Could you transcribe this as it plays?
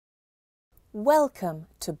Welcome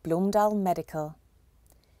to Blomdahl Medical.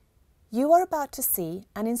 You are about to see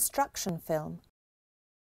an instruction film.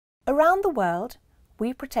 Around the world,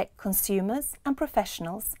 we protect consumers and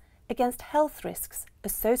professionals against health risks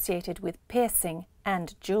associated with piercing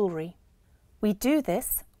and jewellery. We do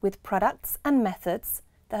this with products and methods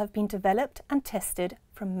that have been developed and tested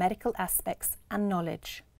from medical aspects and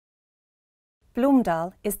knowledge.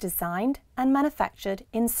 Blomdahl is designed and manufactured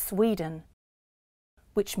in Sweden,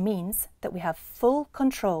 which means that we have full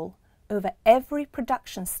control over every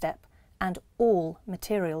production step and all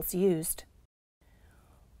materials used.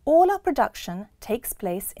 All our production takes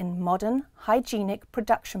place in modern, hygienic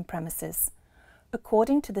production premises,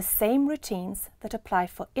 according to the same routines that apply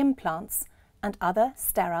for implants and other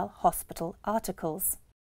sterile hospital articles.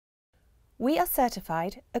 We are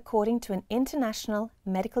certified according to an international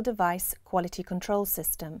medical device quality control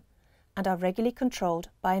system and are regularly controlled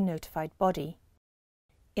by a notified body.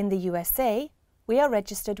 In the USA, we are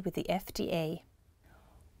registered with the FDA.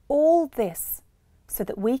 All this so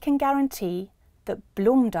that we can guarantee that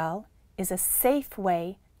Blomdahl is a safe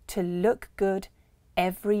way to look good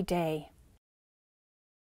every day.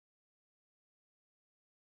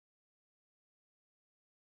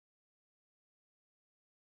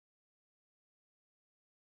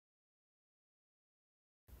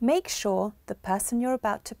 Make sure the person you're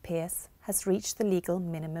about to pierce has reached the legal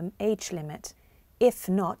minimum age limit. If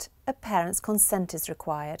not, a parent's consent is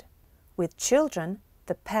required. With children,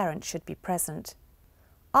 the parent should be present.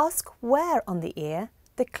 Ask where on the ear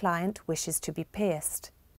the client wishes to be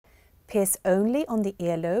pierced. Pierce only on the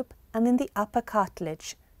earlobe and in the upper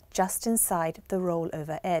cartilage, just inside the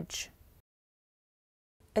rollover edge.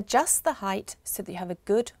 Adjust the height so that you have a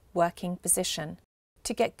good working position.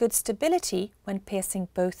 To get good stability when piercing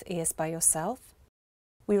both ears by yourself,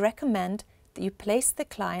 we recommend that you place the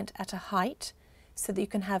client at a height so that you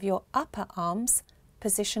can have your upper arms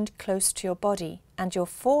positioned close to your body and your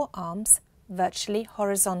forearms virtually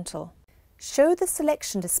horizontal. Show the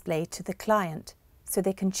selection display to the client so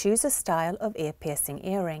they can choose a style of ear-piercing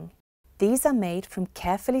earring. These are made from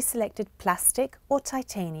carefully selected plastic or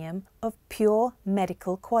titanium of pure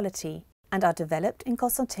medical quality and are developed in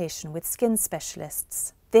consultation with skin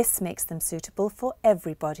specialists. This makes them suitable for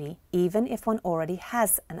everybody, even if one already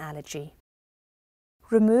has an allergy.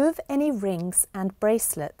 Remove any rings and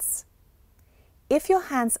bracelets. If your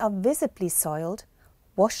hands are visibly soiled,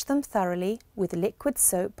 wash them thoroughly with liquid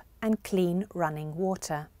soap and clean running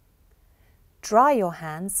water. Dry your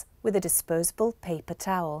hands with a disposable paper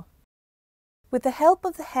towel. With the help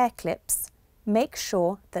of the hair clips, make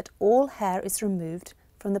sure that all hair is removed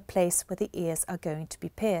from the place where the ears are going to be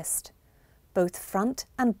pierced, both front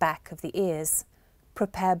and back of the ears.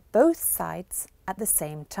 Prepare both sides at the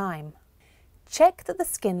same time. Check that the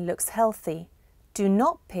skin looks healthy. Do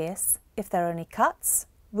not pierce if there are any cuts,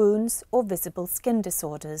 wounds or visible skin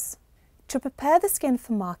disorders. To prepare the skin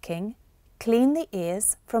for marking, clean the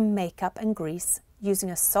ears from makeup and grease using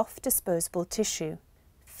a soft disposable tissue.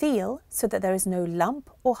 Feel so that there is no lump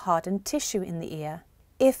or hardened tissue in the ear.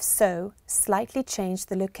 If so, slightly change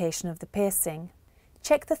the location of the piercing.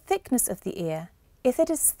 Check the thickness of the ear. If it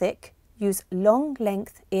is thick, use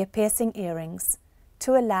long-length ear-piercing earrings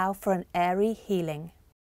to allow for an airy healing.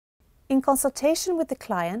 In consultation with the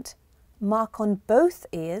client, mark on both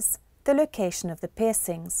ears the location of the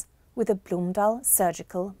piercings with a Blomdahl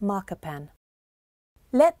surgical marker pen.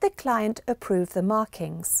 Let the client approve the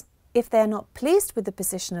markings. If they are not pleased with the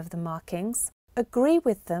position of the markings, agree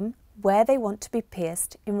with them where they want to be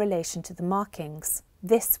pierced in relation to the markings.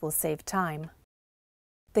 This will save time.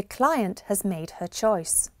 The client has made her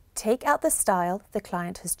choice. Take out the style the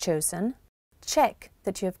client has chosen. Check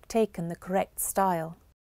that you have taken the correct style.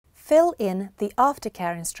 Fill in the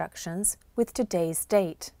aftercare instructions with today's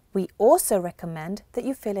date. We also recommend that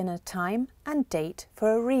you fill in a time and date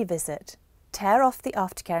for a revisit. Tear off the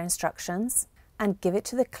aftercare instructions and give it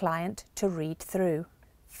to the client to read through.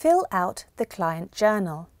 Fill out the client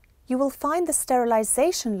journal. You will find the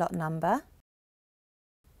sterilisation lot number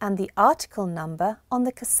and the article number on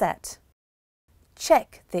the cassette.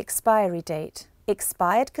 Check the expiry date.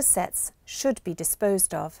 Expired cassettes should be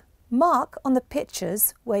disposed of. Mark on the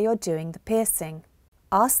pictures where you're doing the piercing.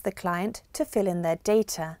 Ask the client to fill in their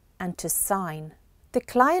data and to sign. The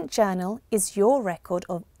client journal is your record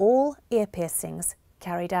of all ear piercings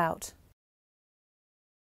carried out.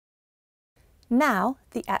 Now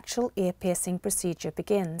the actual ear piercing procedure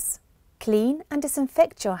begins. Clean and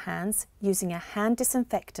disinfect your hands using a hand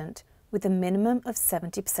disinfectant with a minimum of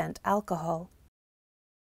 70% alcohol.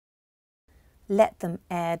 Let them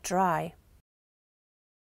air dry.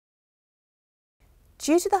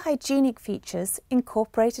 Due to the hygienic features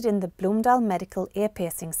incorporated in the Blomdahl Medical ear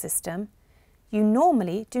piercing system, you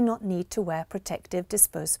normally do not need to wear protective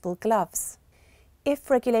disposable gloves. If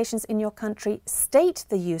regulations in your country state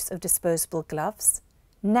the use of disposable gloves,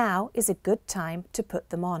 now is a good time to put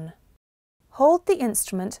them on. Hold the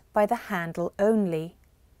instrument by the handle only.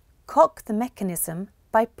 Cock the mechanism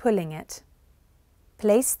by pulling it.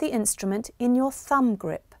 Place the instrument in your thumb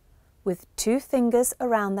grip with 2 fingers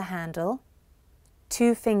around the handle,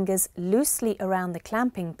 2 fingers loosely around the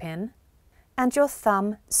clamping pin, and your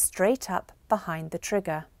thumb straight up behind the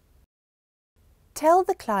trigger. Tell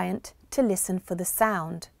the client to listen for the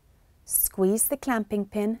sound. Squeeze the clamping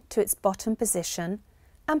pin to its bottom position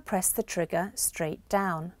and press the trigger straight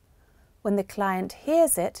down. When the client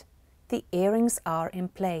hears it, the earrings are in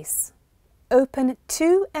place. Open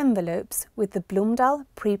 2 envelopes with the Blomdahl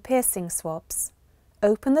pre-piercing swabs.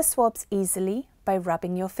 Open the swabs easily by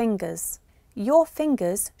rubbing your fingers. Your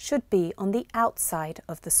fingers should be on the outside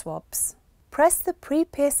of the swabs. Press the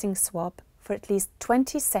pre-piercing swab for at least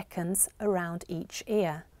 20 seconds around each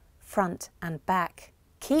ear, front and back.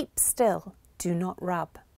 Keep still, do not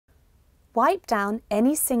rub. Wipe down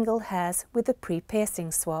any single hairs with the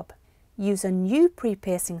pre-piercing swab. Use a new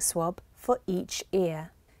pre-piercing swab for each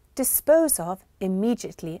ear. Dispose of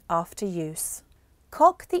immediately after use.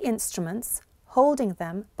 Cock the instruments, holding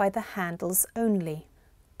them by the handles only.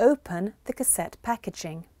 Open the cassette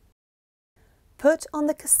packaging. Put on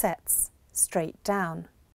the cassettes straight down.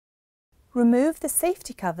 Remove the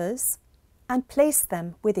safety covers and place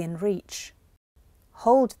them within reach.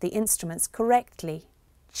 Hold the instruments correctly.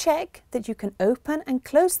 Check that you can open and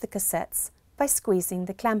close the cassettes by squeezing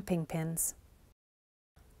the clamping pins.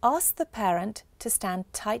 Ask the parent to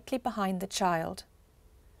stand tightly behind the child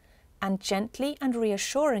and gently and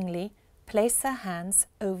reassuringly place their hands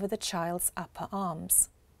over the child's upper arms.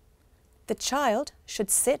 The child should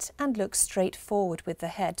sit and look straight forward with the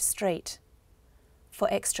head straight. For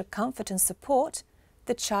extra comfort and support,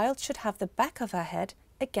 the child should have the back of her head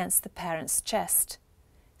against the parent's chest.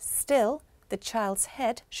 Still, the child's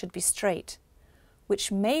head should be straight,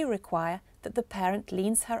 which may require that the parent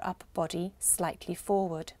leans her upper body slightly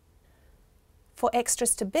forward. For extra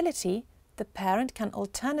stability, the parent can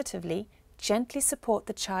alternatively gently support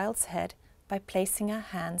the child's head by placing her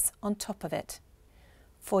hands on top of it.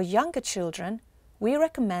 For younger children, we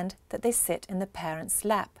recommend that they sit in the parent's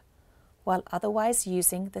lap, while otherwise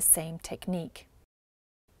using the same technique.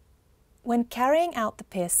 When carrying out the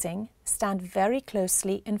piercing, stand very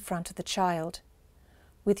closely in front of the child,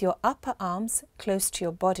 with your upper arms close to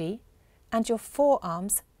your body and your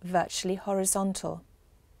forearms virtually horizontal.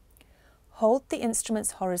 Hold the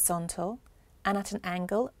instruments horizontal and at an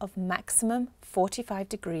angle of maximum 45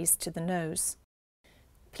 degrees to the nose.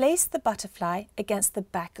 Place the butterfly against the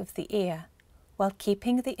back of the ear while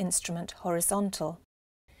keeping the instrument horizontal.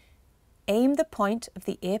 Aim the point of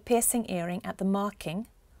the ear-piercing earring at the marking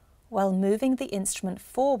while moving the instrument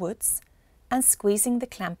forwards and squeezing the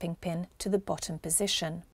clamping pin to the bottom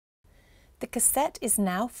position. The cassette is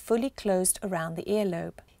now fully closed around the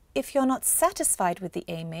earlobe. If you're not satisfied with the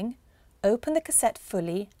aiming, open the cassette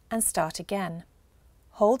fully and start again.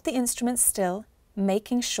 Hold the instrument still,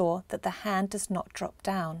 making sure that the hand does not drop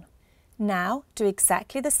down. Now do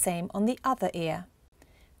exactly the same on the other ear.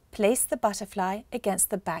 Place the butterfly against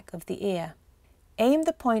the back of the ear. Aim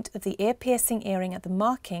the point of the ear-piercing earring at the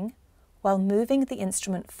marking while moving the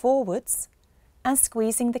instrument forwards and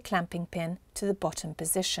squeezing the clamping pin to the bottom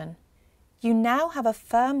position. You now have a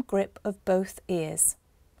firm grip of both ears.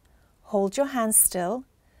 Hold your hands still,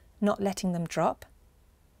 not letting them drop.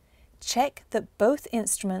 Check that both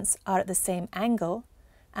instruments are at the same angle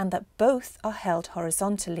and that both are held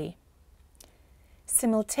horizontally.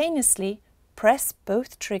 Simultaneously, press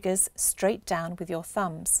both triggers straight down with your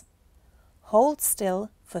thumbs. Hold still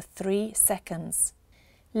for 3 seconds.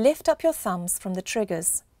 Lift up your thumbs from the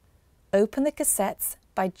triggers. Open the cassettes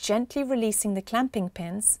by gently releasing the clamping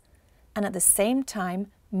pins and at the same time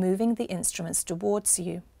moving the instruments towards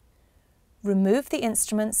you. Remove the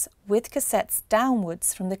instruments with cassettes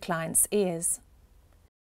downwards from the client's ears.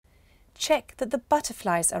 Check that the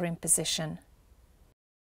butterflies are in position.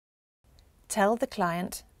 Tell the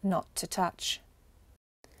client not to touch.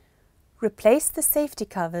 Replace the safety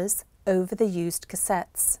covers over the used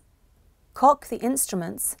cassettes. Cock the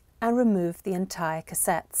instruments and remove the entire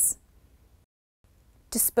cassettes.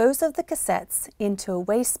 Dispose of the cassettes into a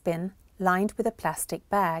waste bin lined with a plastic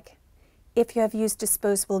bag. If you have used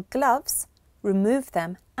disposable gloves, remove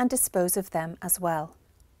them and dispose of them as well.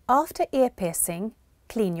 After ear piercing,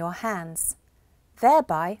 clean your hands,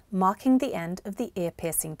 thereby marking the end of the ear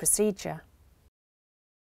piercing procedure.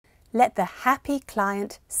 Let the happy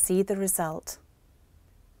client see the result.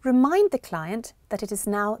 Remind the client that it is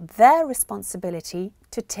now their responsibility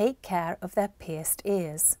to take care of their pierced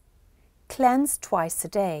ears. Cleanse twice a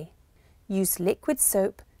day. Use liquid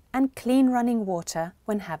soap and clean running water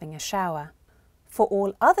when having a shower. For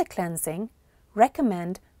all other cleansing,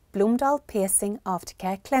 recommend Blomdahl Piercing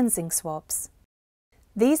Aftercare Cleansing Swabs.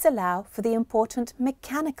 These allow for the important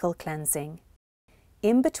mechanical cleansing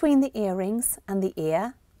in between the earrings and the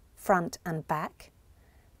ear, front and back,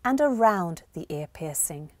 and around the ear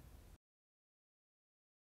piercing.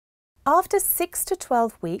 After 6 to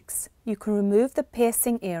 12 weeks, you can remove the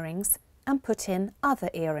piercing earrings and put in other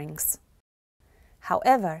earrings.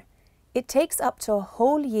 However, it takes up to a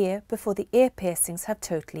whole year before the ear piercings have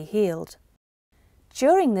totally healed.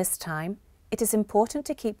 During this time, it is important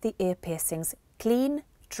to keep the ear piercings clean,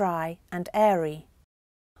 dry and airy.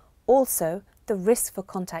 Also, the risk for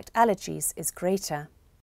contact allergies is greater.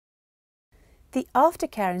 The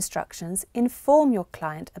aftercare instructions inform your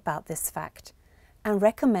client about this fact and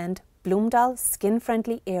recommend Blomdahl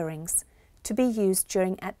skin-friendly earrings to be used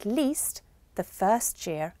during at least the first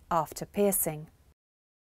year after piercing.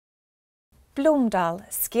 Blomdahl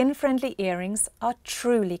skin-friendly earrings are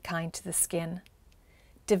truly kind to the skin.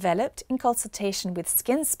 Developed in consultation with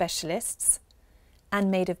skin specialists and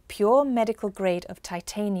made of pure medical grade of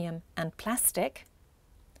titanium and plastic,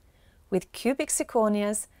 with cubic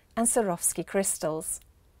zirconias and Swarovski crystals.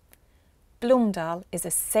 Blomdahl is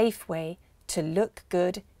a safe way to look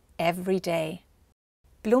good every day.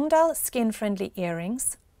 Blomdahl skin-friendly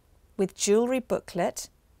earrings with jewellery booklet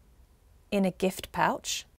in a gift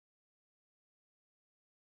pouch,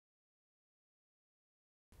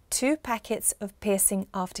 2 packets of piercing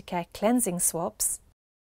aftercare cleansing swabs,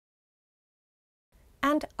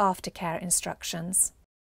 and aftercare instructions.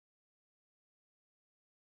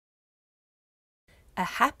 A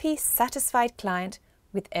happy, satisfied client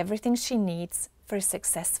with everything she needs for a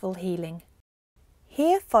successful healing.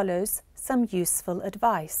 Here follows some useful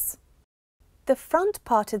advice. The front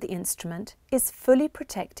part of the instrument is fully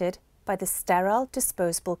protected by the sterile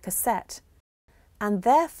disposable cassette, and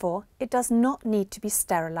therefore it does not need to be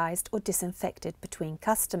sterilised or disinfected between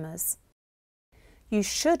customers. You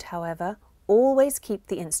should, however, always keep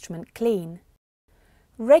the instrument clean.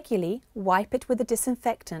 Regularly wipe it with a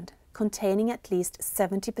disinfectant containing at least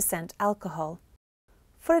 70% alcohol.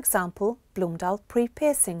 For example, Blomdahl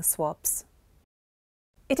pre-piercing swabs.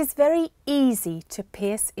 It is very easy to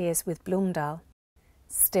pierce ears with Blomdahl.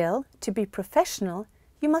 Still, to be professional,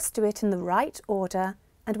 you must do it in the right order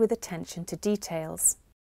and with attention to details.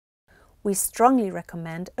 We strongly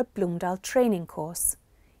recommend a Blomdahl training course,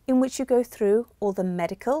 in which you go through all the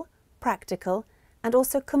medical, practical and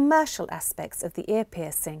also commercial aspects of the ear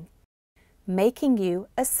piercing, making you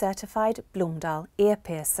a certified Blomdahl ear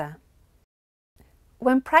piercer.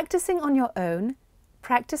 When practicing on your own,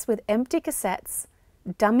 practice with empty cassettes,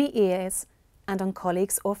 dummy ears and on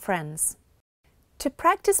colleagues or friends. To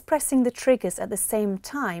practice pressing the triggers at the same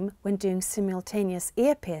time when doing simultaneous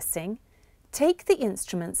ear piercing, take the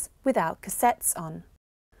instruments without cassettes on.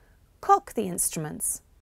 Cock the instruments.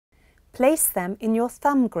 Place them in your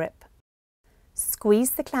thumb grip.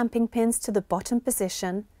 Squeeze the clamping pins to the bottom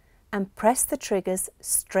position and press the triggers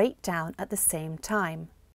straight down at the same time.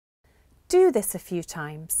 Do this a few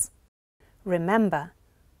times. Remember,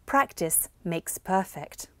 practice makes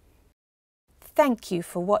perfect. Thank you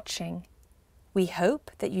for watching. We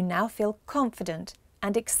hope that you now feel confident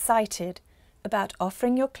and excited about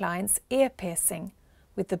offering your clients ear piercing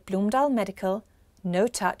with the Blomdahl Medical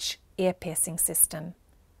no-touch ear piercing system.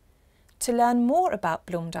 To learn more about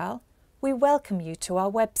Blomdahl, we welcome you to our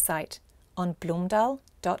website on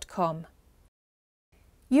blomdahl.com.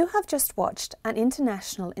 You have just watched an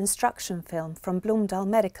international instruction film from Blomdahl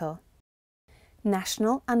Medical.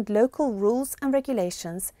 National and local rules and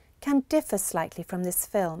regulations can differ slightly from this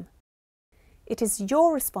film. It is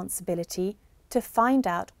your responsibility to find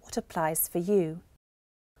out what applies for you.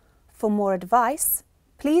 For more advice,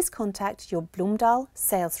 please contact your Blomdahl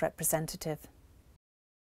sales representative.